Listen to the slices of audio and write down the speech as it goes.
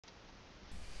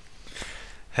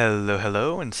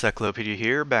Hello, Encyclopedia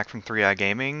here, back from 3i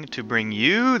Gaming, to bring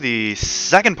you the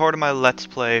second part of my Let's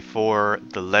Play for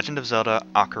The Legend of Zelda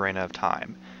Ocarina of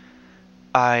Time.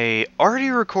 I already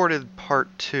recorded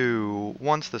part 2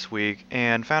 once this week,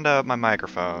 and found out my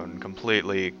microphone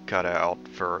completely cut out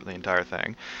for the entire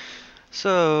thing.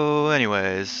 So,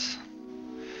 anyways,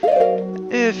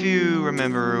 if you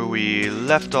remember, we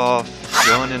left off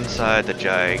going inside the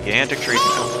gigantic tree.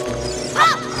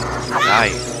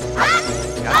 Die.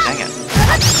 God dang it.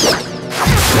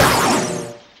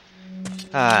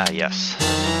 Ah, yes.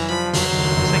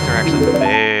 These things are actually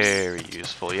very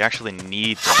useful. You actually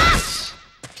need things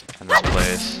in this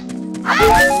place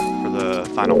for the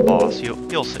final boss.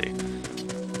 You'll see.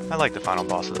 I like the final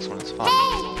boss of this one. It's fun.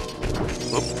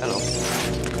 Whoop, hello.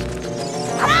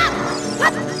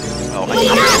 Oh,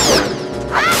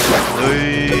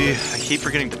 I keep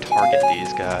forgetting to target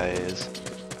these guys.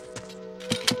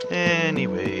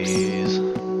 Anyways.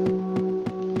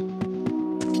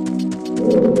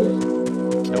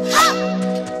 Nope.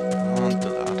 Don't do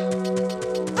that.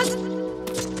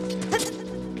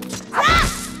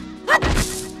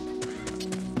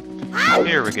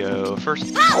 Here we go.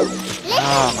 First.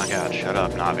 Oh my god, shut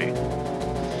up, Navi.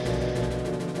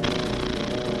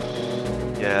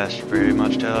 Yes, pretty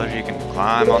much tells you can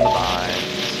climb on the vines.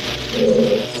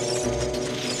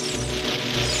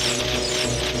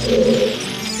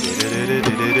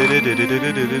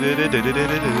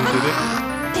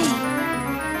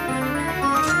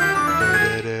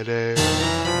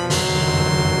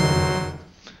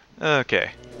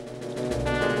 Okay.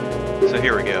 So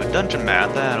here we go. Dungeon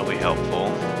map, that'll be helpful.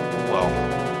 Well,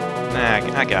 nah,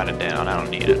 I got it down. I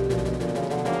don't need it.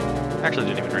 Actually,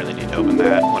 didn't even really need to open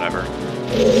that. Whatever.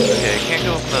 Okay, can't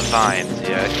go from the vines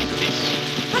yet.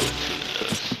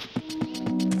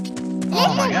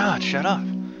 Oh my god, shut up.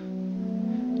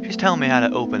 She's telling me how to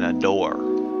open a door.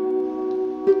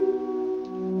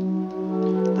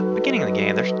 The beginning of the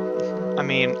game, I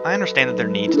mean, I understand that there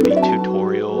needs to be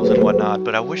tutorials and whatnot,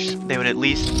 but I wish they would at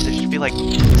least, there should be like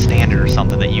standard or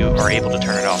something that you are able to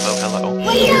turn it off. Oh, hello.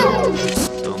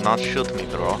 Do not shoot me,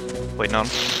 bro. Wait, no.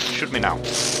 Shoot me now.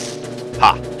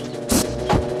 Ha.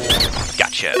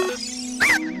 Gotcha.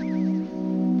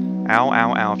 Ow,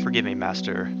 ow, ow. Forgive me,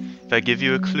 master. If I give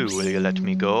you a clue, will you let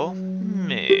me go?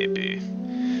 Maybe.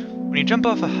 When you jump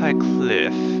off a high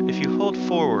cliff, if you hold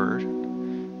forward...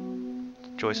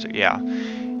 Joystick, yeah.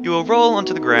 You will roll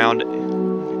onto the ground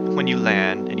when you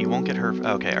land, and you won't get hurt.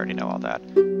 Okay, I already know all that.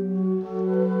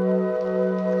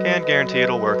 Can't guarantee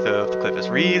it'll work, though. If the cliff is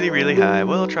really, really high,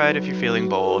 we'll try it if you're feeling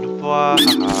bold.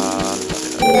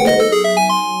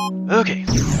 Okay.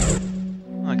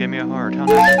 Oh, gave me a heart. How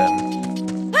nice of him.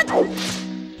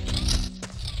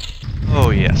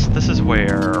 Oh, yes. This is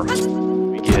where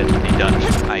we get the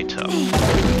dungeon item.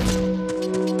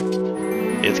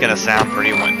 It's gonna sound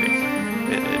pretty wimpy.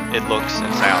 It looks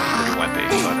and sounds pretty wimpy,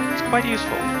 but it's quite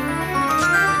useful.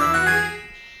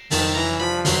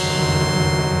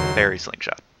 Fairy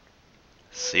slingshot.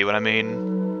 See what I mean?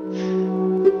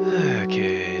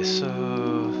 Okay, so...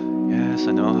 yes,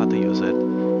 I know how to use it.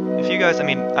 If you guys, I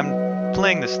mean, I'm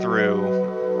playing this through.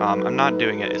 I'm not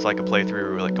doing it as like a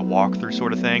playthrough, like a walkthrough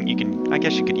sort of thing. I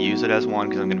guess you could use it as one,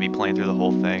 because I'm going to be playing through the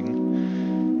whole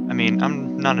thing. I mean,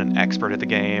 I'm not an expert at the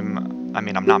game. I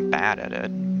mean, I'm not bad at it.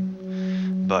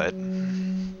 But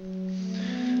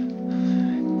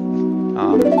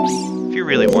if you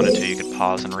really wanted to, you could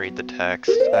pause and read the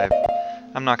text.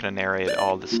 I'm not going to narrate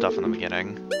all this stuff in the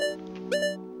beginning.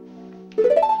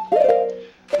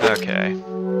 Okay.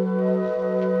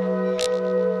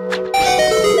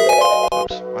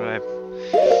 Oops, why did I...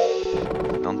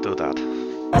 don't do that.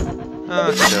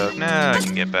 Okay, now I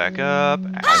can get back up.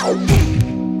 Ow.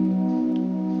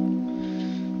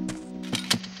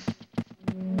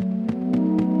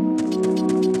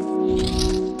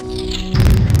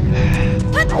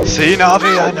 See,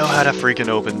 Navi, I know how to freaking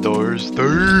open doors.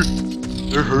 They're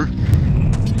hurt.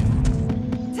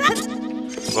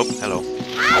 Oh, hello.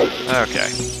 Okay.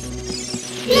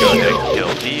 Go ahead and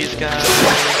kill these guys.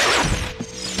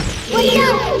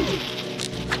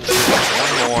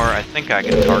 One more. I think I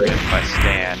can target him if I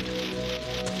stand.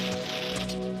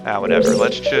 Ah, whatever.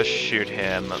 Let's just shoot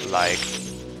him like...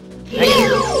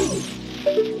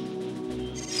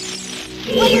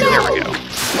 there we go.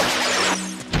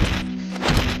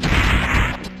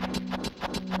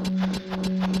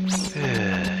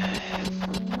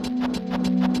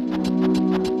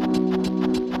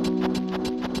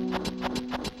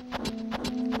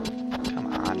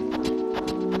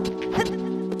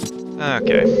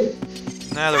 Okay,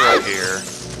 now that we're up here,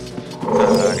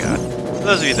 oh god, for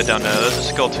those of you that don't know, those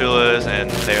are Skulltulas, and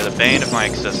they are the bane of my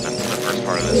existence. first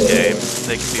part of this game.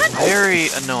 They can be very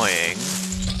annoying,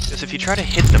 because if you try to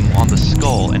hit them on the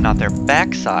skull and not their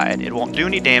backside, it won't do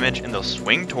any damage, and they'll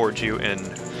swing towards you and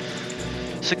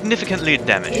significantly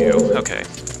damage you. Okay.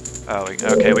 Oh,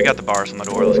 okay, we got the bars on the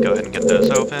door. Let's go ahead and get those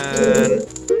open.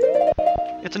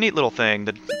 It's a neat little thing,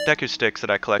 the Deku sticks that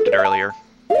I collected earlier.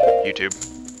 YouTube,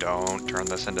 don't turn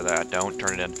this into that. Don't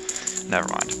turn it in. Never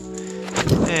mind.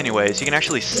 Anyways, you can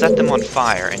actually set them on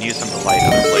fire and use them to light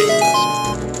other places.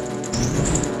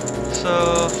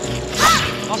 So,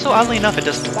 also oddly enough, it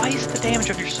does twice the damage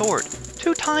of your sword.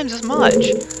 2 times as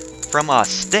much from a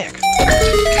stick. I'm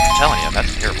telling you,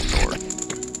 that's a terrible sword.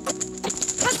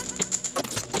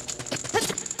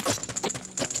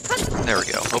 There we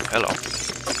go. Oh, hello.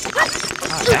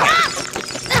 Ah, dang it.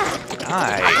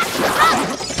 Hi.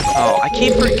 Oh, I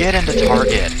keep forgetting to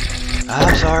target.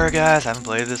 I'm sorry guys, I haven't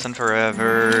played this in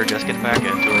forever. Just getting back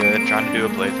into it, trying to do a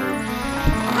playthrough.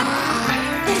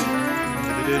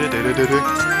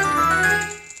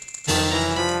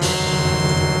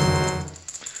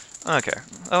 Okay.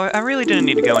 Oh, I really didn't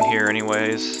need to go in here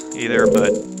anyways, either,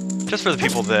 but just for the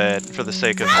people that, for the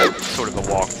sake of sort of a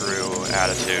walkthrough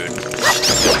attitude, I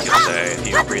could say, if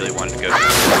you really wanted to go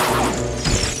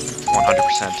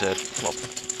 100% it, well,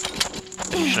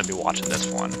 you shouldn't be watching this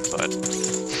one, but...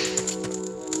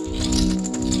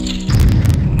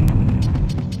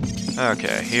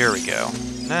 Okay, here we go.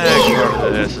 Next part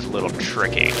of this is a little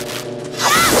tricky.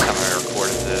 Last time I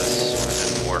recorded this, when it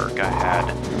didn't work, I had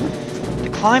to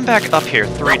climb back up here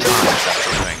 3 times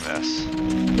after doing this.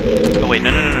 Oh wait,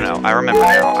 no. I remember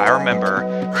now. I remember.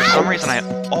 For some reason,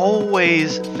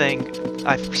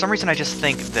 I just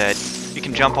think that you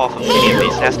can jump off of any of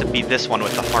these. It has to be this one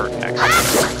with the heart next to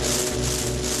it.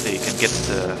 So you can get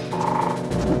to...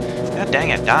 God dang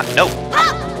it, no!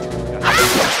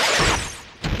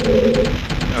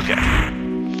 Okay.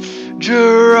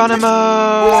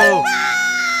 Geronimo!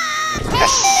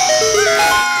 Yes!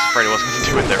 Just afraid I wasn't going to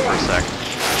do it there for a sec.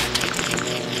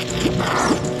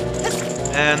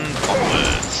 And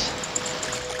onwards.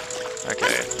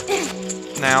 Okay.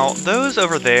 Now, those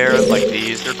over there, like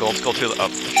these, they're gold skull too. Oh,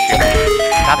 shoot.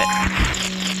 Stop it.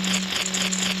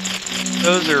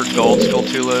 Those are gold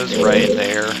skulltulas right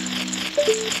there.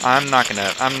 I'm not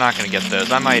gonna get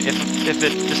those. I might, if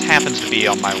it just happens to be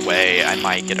on my way, I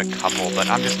might get a couple, but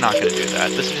I'm just not gonna do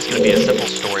that. This is just gonna be a simple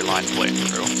storyline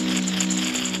playthrough.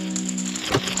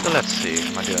 So let's see,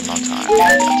 am I doing on time? Yeah,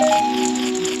 I got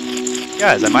time.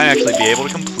 Guys, I might actually be able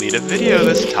to complete a video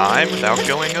this time without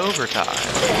going overtime.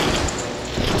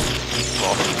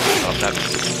 Well,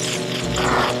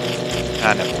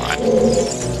 never mind.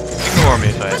 Ignore me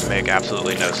if I make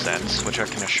absolutely no sense, which I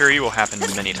can assure you will happen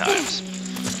many times.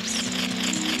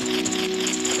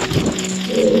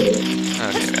 Okay,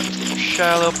 we have this little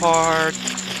shallow part,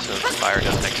 so the fire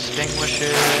doesn't extinguish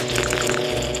it.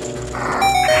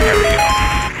 There we go.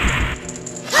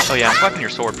 Oh yeah, swiping your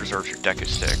sword preserves your Deku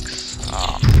sticks.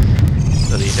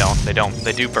 So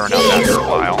they do burn out after a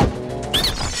while.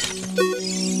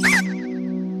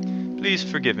 Please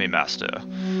forgive me, Master.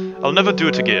 I'll never do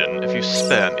it again. If you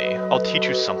spare me, I'll teach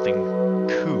you something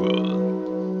cool.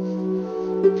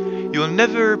 You'll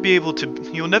never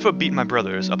beat my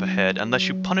brothers up ahead unless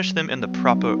you punish them in the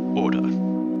proper order.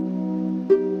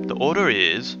 The order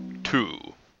is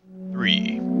 2,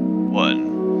 3,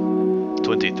 1.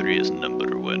 23 is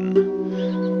number 1.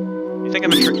 You think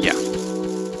I'm a trick? Yeah.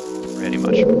 Pretty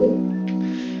much.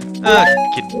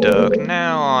 Okey-doke,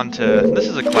 now on to... This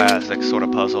is a classic sort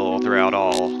of puzzle throughout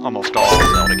almost all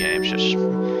Zelda games. Just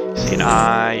see an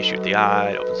eye, you shoot the eye,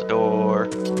 it opens the door.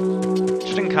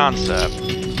 Just in concept,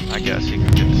 I guess you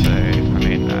could say. I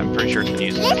mean, I'm pretty sure it's been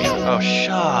used in many... Oh,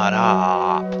 shut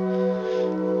up!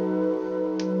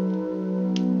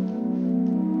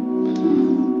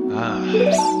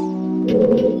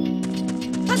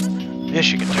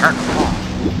 Yes, you can turn them off.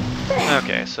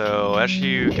 Okay, so as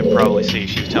you can probably see,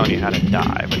 she was telling you how to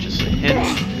dive, which is a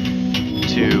hint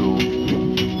to...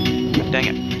 Dang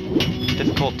it. It's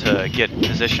difficult to get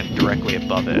positioned directly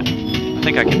above it. I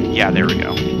think I can... Yeah, there we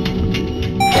go.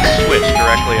 Switch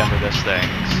directly under this thing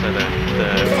so that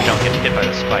we don't get hit by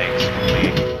the spikes when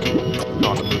we go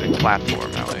on the moving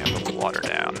platform. Now we have the water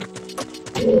down.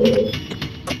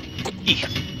 Eek.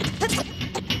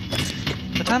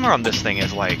 The timer on this thing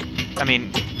is like... I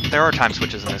mean... There are time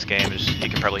switches in this game, as you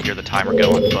can probably hear the timer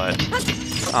going, but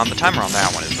the timer on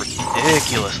that one is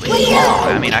ridiculously long.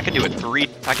 I mean, I could do what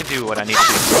I need to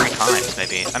do 3 times,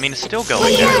 maybe. I mean, it's still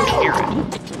going there, you can hear it.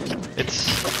 It's,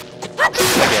 I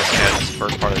guess, you know, it's the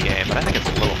first part of the game, but I think it's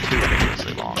a little too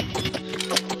ridiculously long.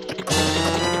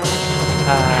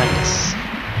 Yes.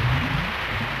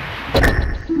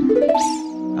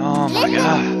 Oh my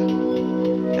god.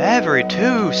 Every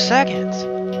 2 seconds.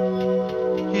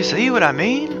 You see what I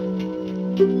mean?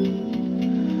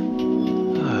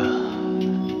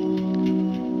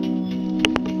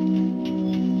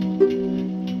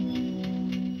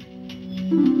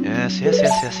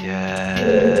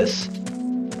 Yes.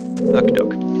 Okie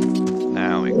doke.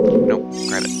 Now we... Nope,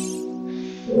 grab it.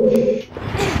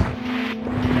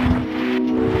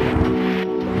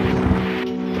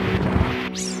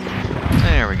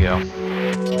 There we go.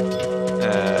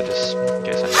 Just in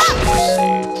case I missed the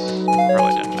seeds.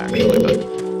 Probably didn't actually, but...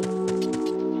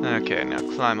 Okay, now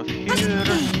climb up here.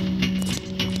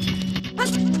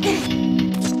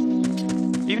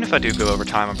 Even if I do go over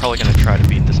time, I'm probably going to try to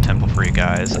beat this temple for you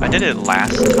guys. I did it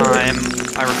last time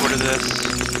I recorded this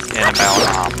in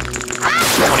about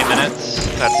 20 minutes.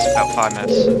 That's about 5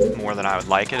 minutes more than I would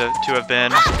like it to have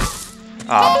been.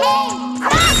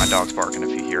 My dog's barking if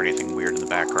you hear anything weird in the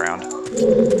background.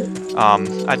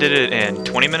 I did it in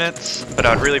 20 minutes, but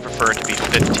I would really prefer it to be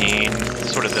 15,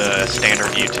 sort of the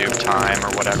standard YouTube time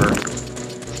or whatever.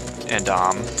 And,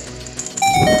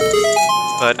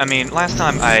 but, I mean, last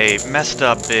time I messed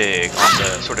up big on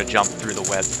the sort of jump through the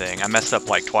web thing. I messed up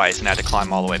like twice and had to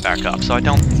climb all the way back up, so I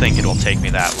don't think it'll take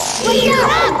me that long.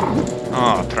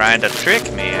 Oh, trying to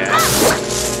trick me, eh?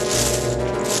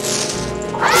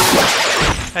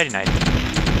 Nighty night.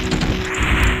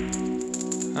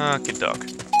 Okie doke.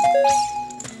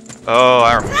 Oh,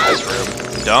 I remember this room.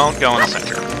 Don't go in the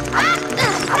center.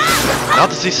 Not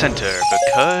the center,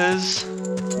 because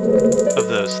of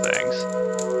those things.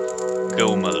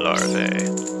 Goma larvae.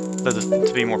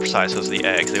 To be more precise, those are the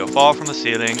eggs. They will fall from the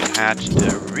ceiling and hatch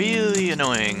into really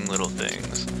annoying little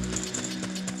things.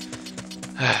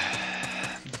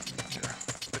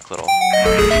 Quick little...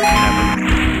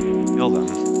 Never kill them.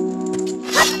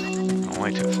 Oh,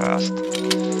 way too fast.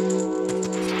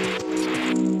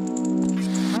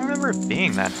 I don't remember it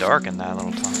being that dark in that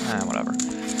little time. Whatever.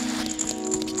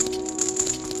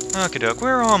 Okie doke,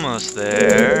 we're almost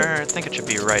there. I think it should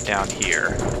be right down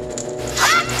here.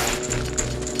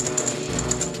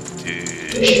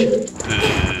 Push.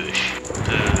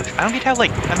 I don't get how,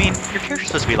 like, I mean, your character's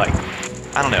supposed to be like,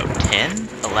 I don't know, 10?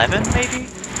 11 maybe?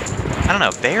 I don't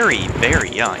know, very, very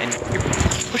young. And you're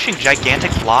pushing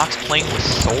gigantic blocks, playing with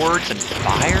swords and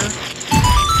fire?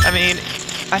 I mean,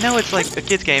 I know it's like a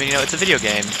kid's game, you know, it's a video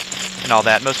game and all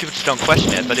that. Most people just don't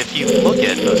question it, but if you look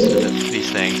at most of these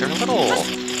things, they're a little...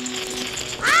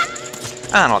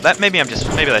 I don't know, maybe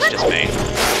that's just me.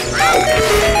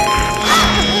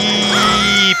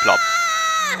 Plop.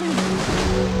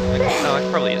 Oh, I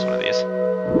could probably use one of these.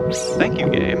 Thank you,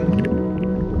 game.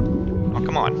 Oh,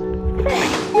 come on.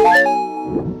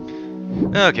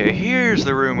 Okay, here's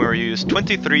the room where we use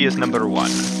 23 as number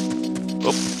 1.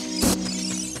 Oh.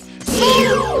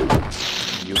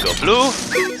 You go blue.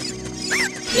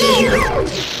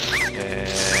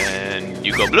 And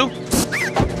you go blue.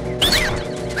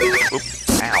 Oop.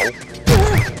 Ow.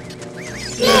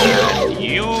 And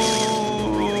you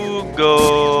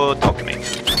go talk to me.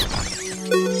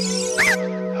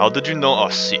 How did you know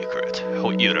our secret?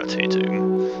 How irritating.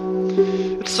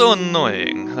 It's so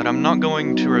annoying that I'm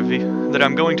going to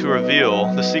reveal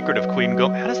the secret of Queen Go.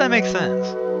 How does that make sense?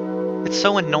 It's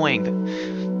so annoying that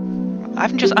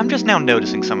I'm just now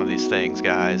noticing some of these things,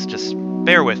 guys. Just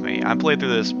bear with me. I played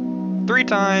through this 3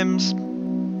 times.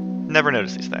 Never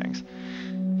noticed these things.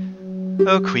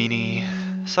 Oh, Queenie.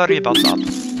 Sorry about that.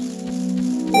 Perfect.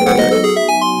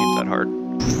 Seems that hard.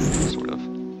 Sort of.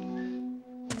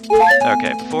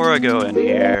 Okay, before I go in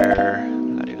here...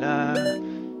 La-di-la.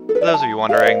 For those of you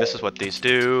wondering, this is what these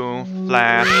do.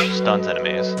 Flash stuns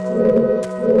enemies.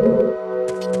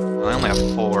 Well, I only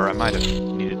have 4. I might have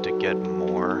needed to get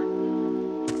more.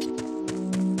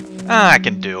 I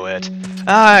can do it.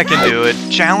 I can do it.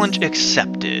 Challenge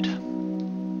accepted.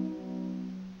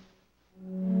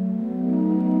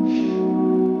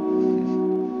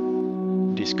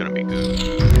 This is gonna be good.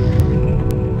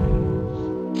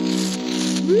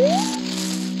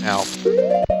 Now,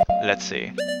 let's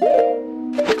see.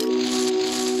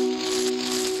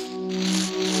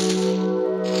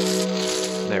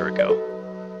 There we go.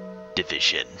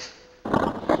 Division.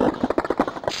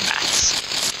 Nice.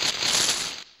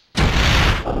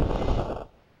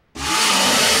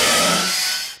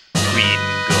 Queen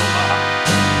Goma.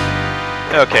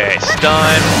 Okay,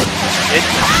 stun. It.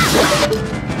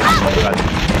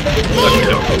 Look,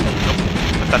 nope.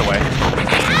 Put that away.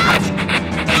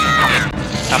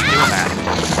 Stop doing that.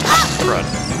 Crud.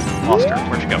 Lost her.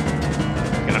 Where'd she go?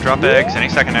 Gonna drop eggs any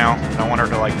second now. I don't want her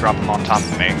to, like, drop them on top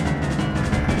of me.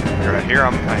 I hear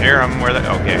them. I hear them. Where they...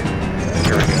 Okay.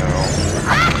 Here we go.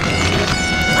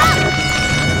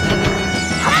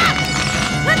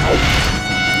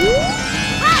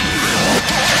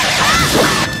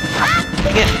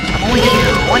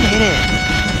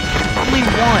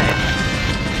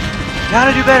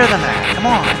 Gotta do better than that. Come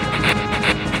on.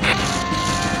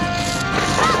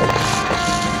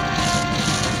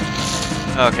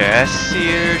 Okay, I see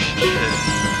your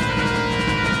shit.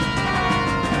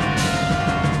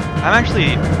 I'm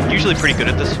actually usually pretty good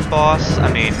at this boss.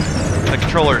 I mean, the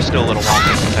controller is still a little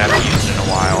wonky since I haven't used it in a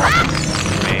while.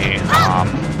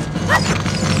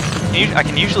 I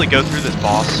can usually go through this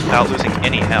boss without losing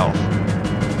any health.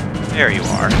 There you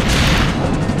are.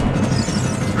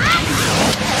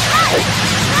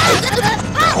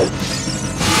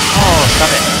 Oh, stop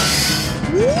it.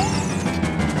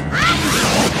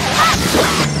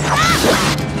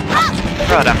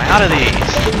 Crud, I'm out of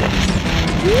these.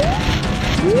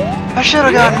 I should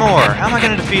have gotten more. How am I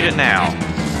going to defeat it now?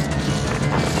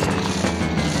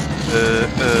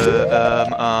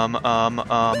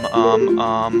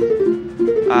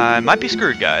 I might be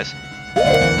screwed, guys.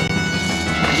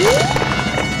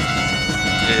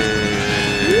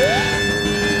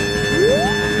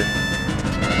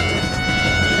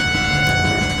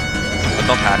 But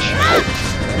don't catch.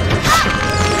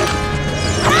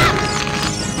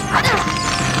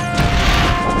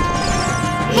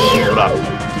 Hold up.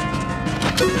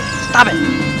 Stop it!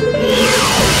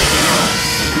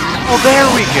 Oh, there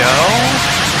we go!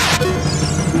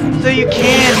 So you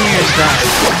can use that!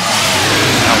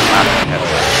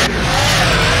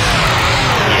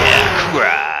 Yeah,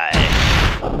 cry!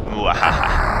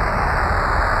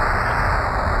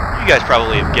 You guys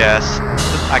probably have guessed.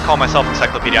 I call myself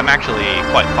Encyclopedia. I'm actually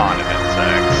quite fond of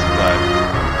insects, but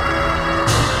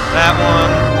that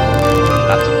one,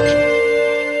 not so much.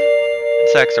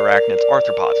 Insects, arachnids,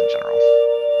 arthropods in general.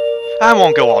 I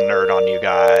won't go all nerd on you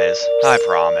guys. I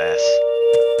promise.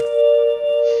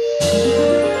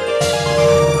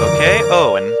 Okay.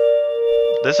 Oh, and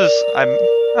this is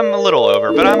I'm a little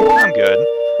over, but I'm good.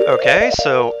 Okay,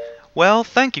 so well,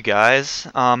 thank you guys.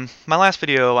 My last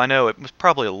video, I know it was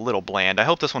probably a little bland. I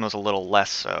hope this one was a little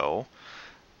less so.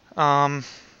 I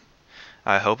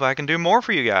hope I can do more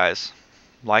for you guys.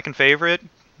 Like and favorite.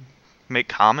 Make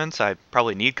comments. I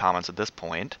probably need comments at this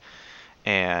point.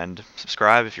 And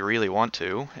subscribe if you really want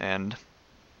to. And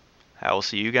I will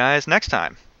see you guys next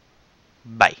time.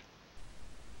 Bye.